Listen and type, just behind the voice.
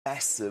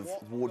Massive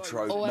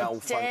wardrobe Oh,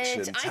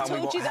 malfunction. I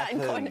told you that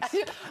happened.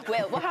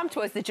 Well, what happened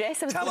was the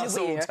dress I was going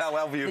to wear. Tell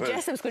our viewers. The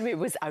dress I was going to wear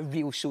was a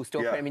real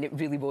showstopper. Yeah. I mean, it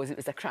really was. It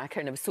was a cracker,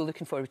 and I was so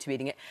looking forward to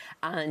wearing it.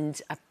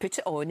 And I put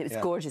it on. It was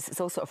gorgeous.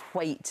 It's all sort of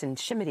white and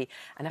shimmery.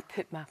 And I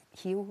put my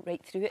heel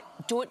right through it.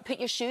 Don't put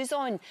your shoes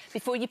on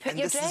before you put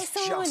your dress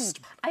on.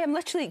 I am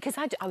literally, because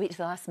I wait to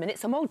the last minute,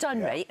 so I'm all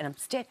done, right? And I'm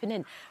stepping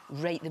in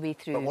right the way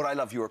through. But what I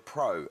love, you're a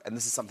pro, and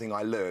this is something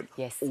I learned.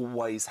 Yes.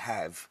 Always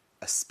have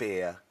a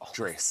spare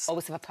dress.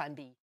 Always have a plan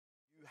B.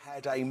 You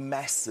had a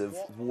massive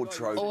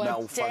wardrobe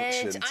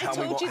malfunction. I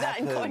told you that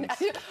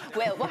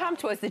Well, what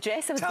happened was the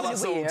dress I was going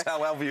to wear.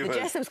 Tell our viewers. The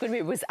dress I was going to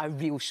wear was a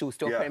real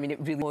showstopper. I mean, it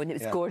really was. It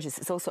was gorgeous.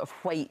 It's all sort of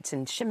white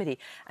and shimmery.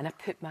 And I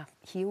put my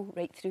heel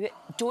right through it.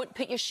 Don't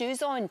put your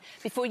shoes on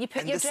before you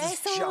put your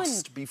dress on.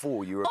 Just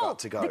before you were about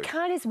to go. The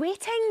car is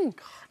waiting.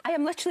 I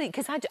am literally,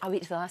 because I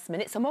wait to the last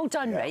minute, so I'm all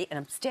done, right? And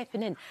I'm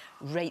stepping in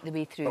right the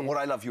way through. But what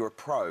I love, you're a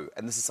pro,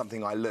 and this is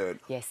something I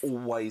learned. Yes.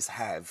 Always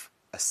have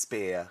a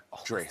spare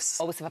dress.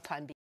 Always have a plan B.